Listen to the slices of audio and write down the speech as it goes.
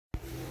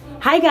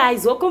Hi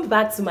guys, welcome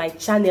back to my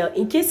channel.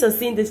 In case you're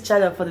seeing this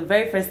channel for the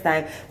very first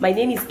time, my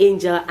name is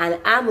Angel and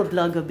I'm a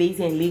blogger based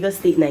in Lagos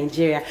State,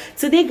 Nigeria.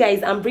 Today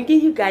guys, I'm bringing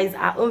you guys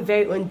our own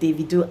very own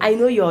Davido. I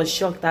know you're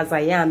shocked as I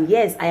am.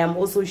 Yes, I am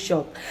also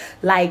shocked.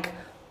 Like,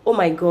 oh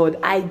my god,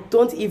 I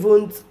can't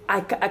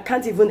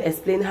even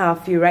explain how I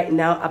feel right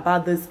now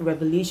about this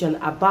revelation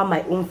about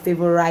my own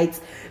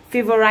favorite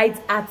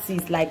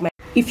artist. Like,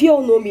 if you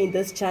all know me in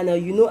this channel,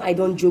 you know I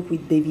don't joke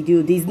with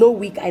Davido. There's no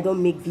week I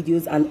don't make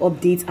videos and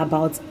updates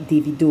about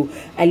Davido.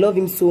 I love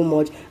him so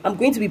much. I'm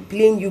going to be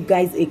playing you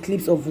guys a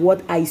clips of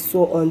what I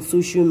saw on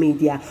social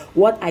media,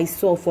 what I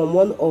saw from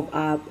one of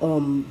our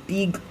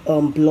big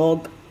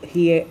blog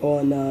here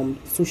on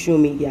social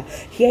media.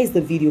 Here is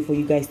the video for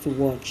you guys to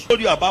watch. I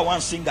told you about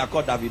one singer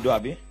called Davido,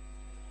 Abi.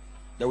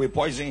 They will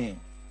poison him.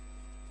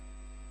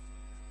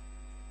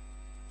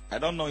 I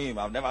don't know him.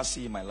 I've never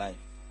seen him in my life.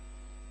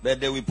 But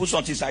they will put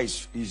something inside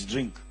his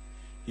drink.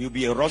 He'll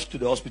be rushed to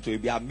the hospital.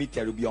 He'll be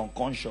admitted. He'll be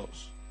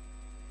unconscious.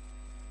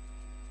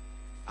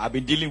 I've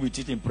been dealing with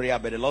it in prayer,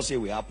 but the Lord said it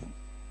will happen.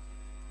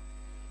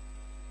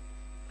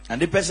 And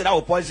the person that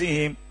will poison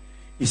him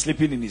is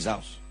sleeping in his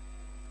house.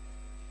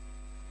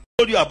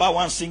 I told you about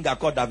one singer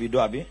called Davido,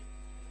 Abi.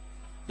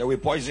 They will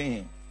poison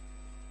him.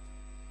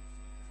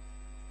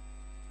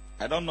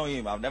 I don't know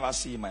him. I've never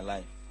seen him in my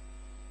life.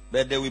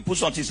 But they will put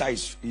something inside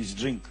his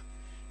drink.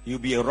 He'll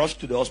be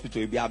rushed to the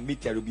hospital. He'll be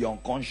admitted. He'll be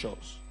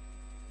unconscious.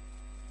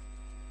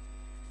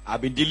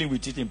 I've been dealing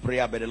with it in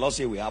prayer, but the Lord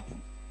said it will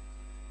happen.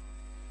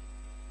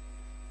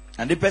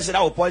 And the person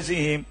that will poison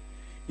him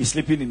is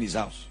sleeping in his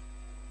house.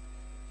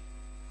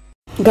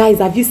 Guys,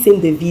 have you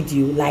seen the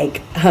video? Like,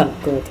 oh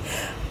god,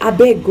 I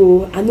beg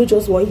go. I know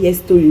just one year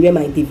story where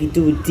my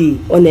Davido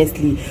did.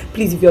 Honestly,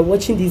 please, if you're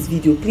watching this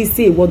video, please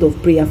say a word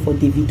of prayer for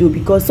Davido,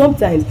 because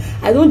sometimes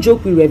I don't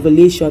joke with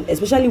revelation,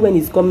 especially when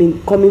it's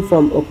coming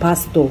from a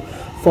pastor,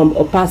 from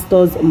a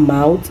pastor's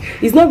mouth.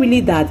 It's not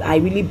really that I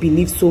really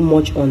believe so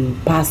much on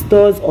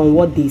pastors, on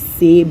what they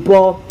say,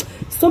 but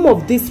some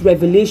of these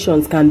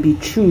revelations can be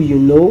true, you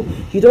know.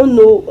 You don't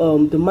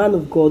know the man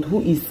of God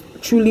who is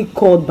truly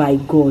called by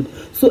God.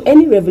 So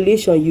any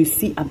revelation you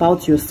see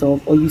about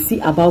yourself or you see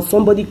about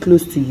somebody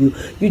close to you,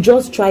 you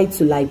just try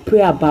to like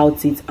pray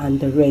about it and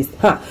the rest.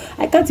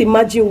 I can't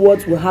imagine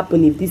what will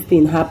happen if this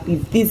thing happen,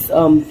 if this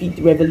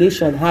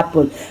revelation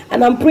happen.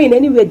 And I'm praying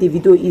anywhere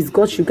Davido is,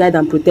 God should guide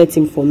and protect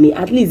him for me.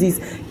 At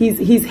least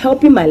he's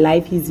helping my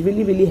life. He's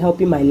really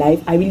helping my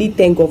life. I really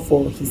thank God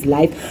for his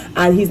life,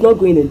 and he's not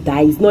going to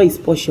die. It's not his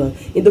portion.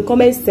 In the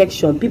comment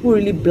section, people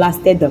really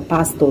blasted the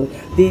pastor.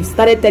 They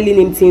started telling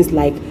him things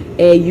like,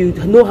 you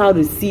know how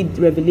to see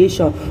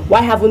revelation. Why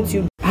haven't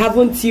you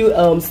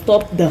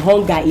stopped the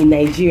hunger in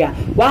Nigeria?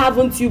 Why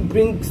haven't you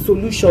bring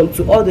solution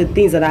to all the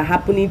things that are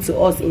happening to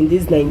us in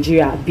this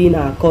Nigeria, being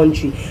our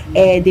country?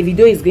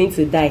 Davido is going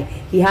to die.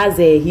 He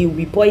will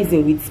be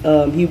poisoned with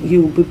he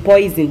will be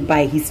poisoned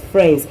by his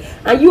friends.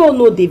 And you all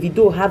know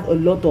Davido have a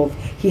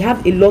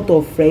lot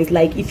of friends.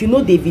 Like, if you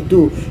know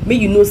Davido, may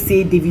you know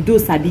say Davido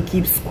sabi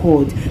keep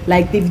squad.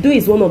 Like, Davido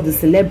is one of the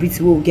celebrities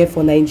we will get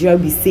for Nigeria.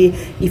 We say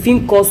if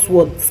in cause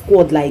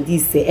squad like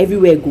this,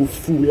 everywhere go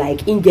full.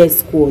 Like, in get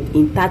squad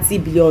in 30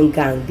 billion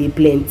gang, they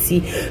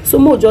plenty. So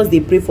more just they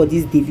pray for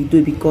this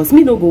Davido, because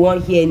me no go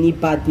on hear any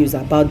bad news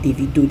about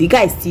Davido. The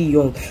guy is still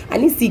young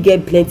and he still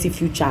get plenty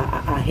future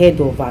ahead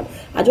of him.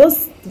 I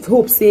just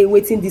hope say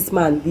waiting this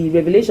man, the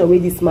revelation where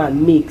this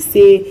man makes,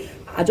 say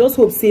I just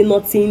hope say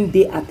nothing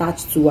they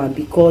attached to him,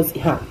 because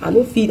I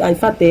no feel, in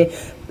fact I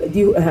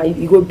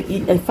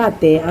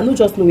no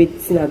just know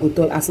what I go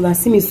talk. As soon as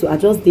I see me, so I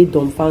just stay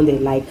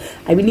dumbfounded. Like,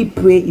 I really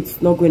pray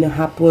it's not going to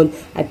happen.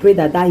 I pray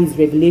that his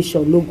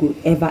revelation no go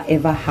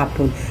ever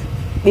happen.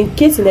 In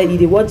case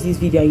you watch this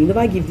video and you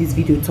never give this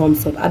video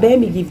thumbs up, I better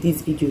me give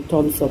this video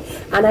thumbs up.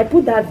 And I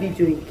put that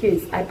video in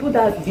case I put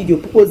that video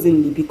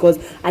purposely, because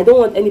I don't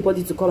want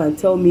anybody to come and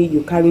tell me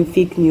you're carrying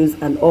fake news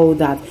and all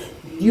that.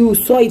 You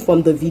saw it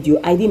from the video.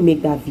 I didn't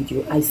make that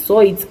video. I saw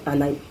it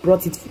and I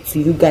brought it to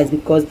you guys,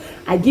 because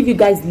I give you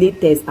guys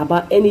latest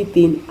about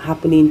anything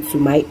happening to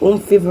my own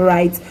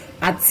favorite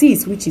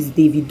artist, which is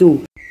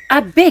Davido. I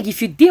beg,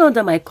 if you dare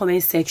under my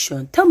comment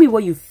section, tell me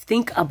what you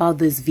think about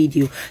this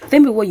video. Tell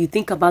me what you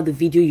think about the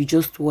video you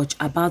just watched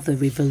about the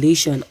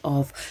revelation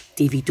of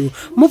Davido.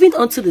 Moving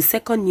on to the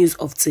second news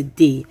of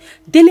today,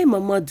 Dele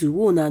Momodu,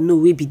 who now know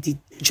will be the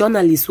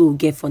journalist who will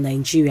get for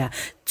Nigeria,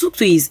 took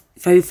to his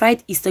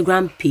verified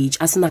Instagram page,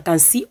 as I can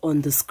see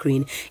on the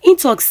screen. In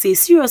talk say,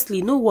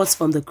 seriously, no words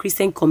from the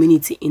Christian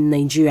community in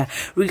Nigeria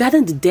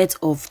regarding the death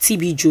of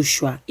TB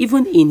Joshua.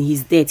 Even in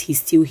his death, he's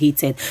still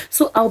hated.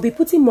 So I'll be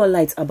putting more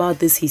light about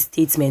this his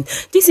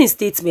statement. This is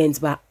statement,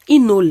 but he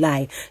no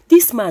lie.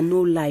 This man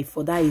no lie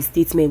for that his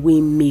statement we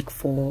make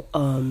for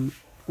his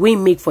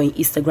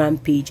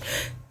Instagram page.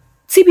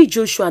 TB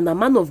Joshua, na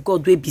man of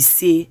God, will be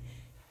say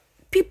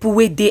people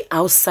wey dey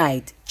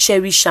outside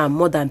cherish am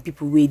more than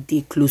people wey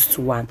dey close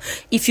to am.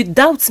 If you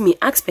doubt me,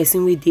 ask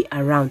person wey dey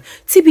around.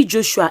 TB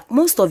Joshua,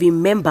 most of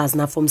him members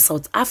na from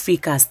South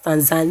Africa,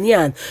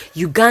 Tanzania,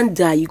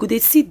 Uganda. You go dey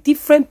see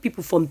different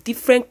people from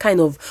different kind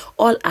of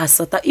all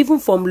asata, even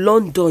from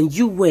London,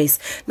 US.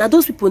 Now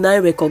those people now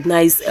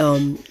recognize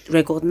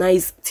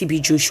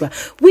TB Joshua.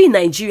 We in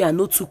Nigeria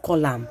no too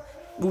call am,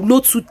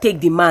 no to take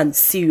the man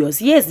serious.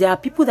 Yes, there are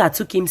people that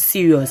took him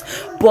serious,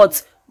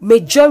 but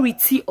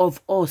majority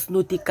of us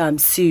no take him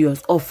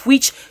serious, of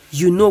which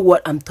you know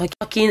what I'm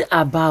talking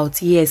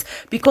about. Yes,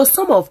 because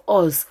some of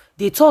us,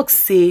 they talk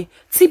say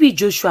TB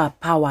Joshua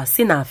power,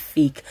 say na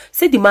fake,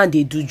 say the man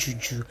they do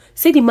juju,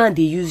 say the man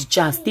they use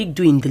jazz take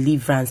doing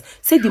deliverance,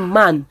 say the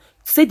man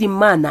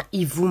na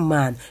evil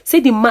man,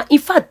 say the man, in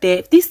fact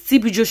this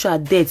TB Joshua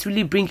death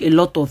really bring a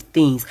lot of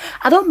things.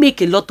 I don't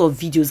make a lot of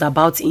videos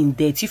about in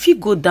death. If you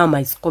go down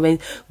my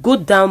comment, go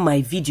down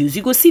my videos,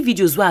 you go see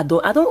videos where I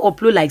don't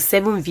upload like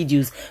 7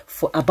 videos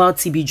about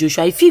TB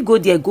Joshua. If you go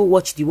there, go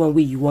watch the one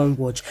where you want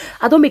watch.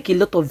 I don't make a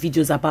lot of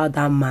videos about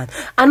that man,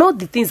 and all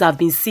the things I've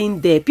been seeing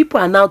there. People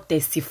are now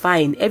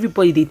testifying.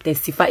 Everybody they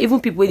testify,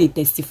 even people they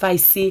testify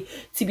say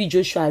TB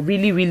Joshua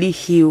really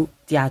heal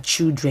their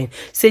children,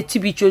 say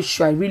TB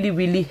Joshua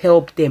really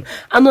help them.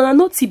 And on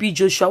another TB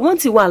Joshua, one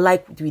thing what I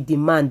like with the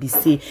man, they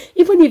say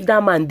even if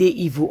that man they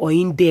evil or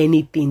in there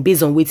anything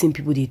based on waiting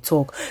people they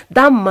talk,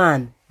 that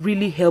man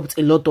really helped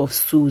a lot of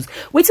souls.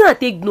 Waiting I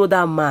take know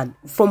that man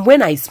from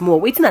when I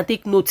small. Waiting I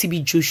take know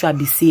TB Joshua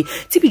be say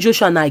TB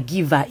Joshua na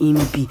giver in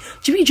be.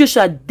 TB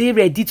Joshua they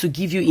ready to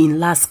give you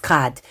in last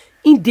card.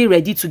 In they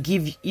ready to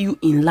give you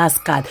in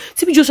last card.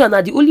 TB Joshua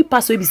now the only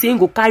pastor will be saying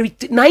go carry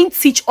 9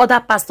 teach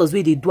other pastors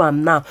where they do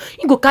am now.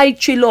 You go carry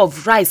trailer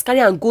of rice, carry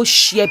and go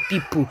share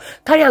people,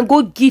 carry and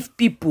go give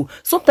people.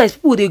 Sometimes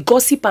people they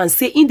gossip and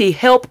say in they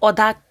help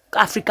other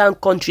African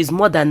countries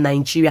more than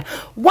Nigeria.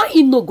 Why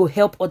he no go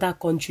help other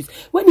countries?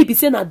 When he be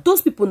saying that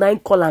those people now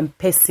call am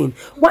person,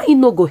 why he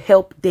no go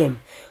help them?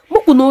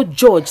 Moku no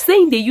judge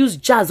saying they use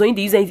jazz or in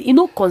they use anything, it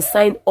no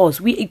consign us.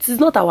 It is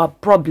not our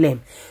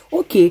problem.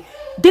 Okay,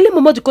 Dele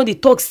Momodu when they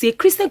talk say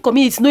Christian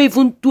community no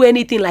even do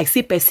anything like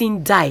say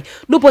person die.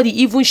 Nobody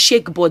even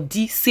shake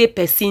body say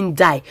person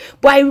die.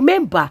 But I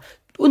remember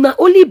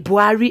only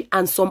Buhari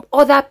and some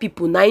other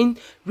people now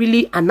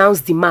really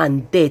announced the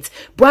man death.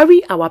 Buhari,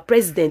 our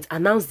president,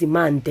 announced the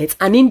man death,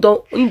 and he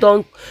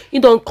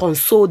don't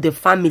console the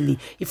family.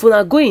 If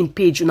you go in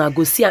page, you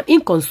go see him,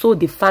 he console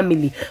the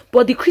family.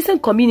 But the Christian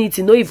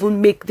community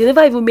they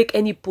never even make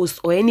any post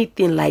or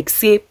anything like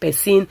say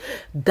person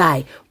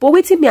die. But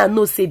waiting me I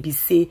know say be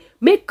say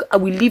make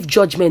we leave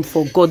judgment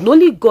for God. Not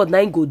only God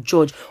now go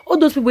judge. All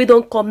those people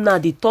don't come now,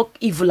 they talk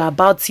evil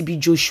about TB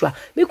Joshua.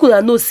 Make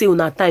una know say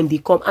una time they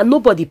come and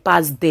nobody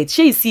pass death.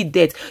 Shey you see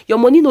death, your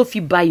money no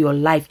fit buy your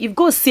life. If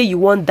God say you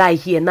won't die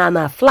here,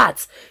 nah,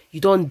 flat, you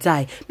don't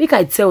die. Make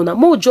I tell now,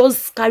 more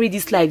just carry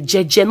this life,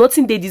 jeje,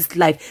 nothing they this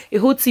life. A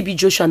whole TB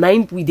Joshua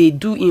 9 we they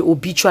do in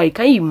obituary.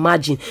 Can you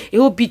imagine? A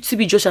whole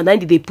TB Joshua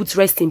 9 they put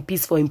rest in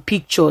peace for him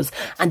pictures,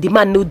 and the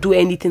man no do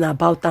anything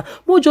about that.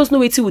 More just know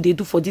what they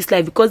do for this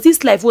life, because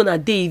this life one a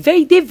day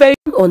very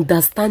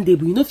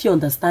understandable. You know, if you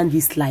understand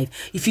this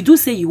life, if you do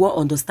say you won't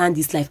understand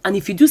this life, and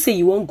if you do say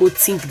you won't go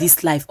think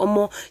this life, or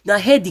more now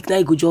headache now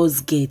you go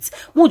just get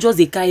more just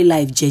a carry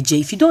life jeje.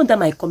 If you don't under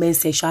my comment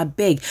section, I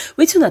beg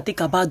wait till I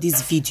think about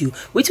this video.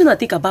 Wait till I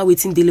think about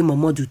waiting Dele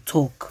Momodu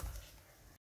talk.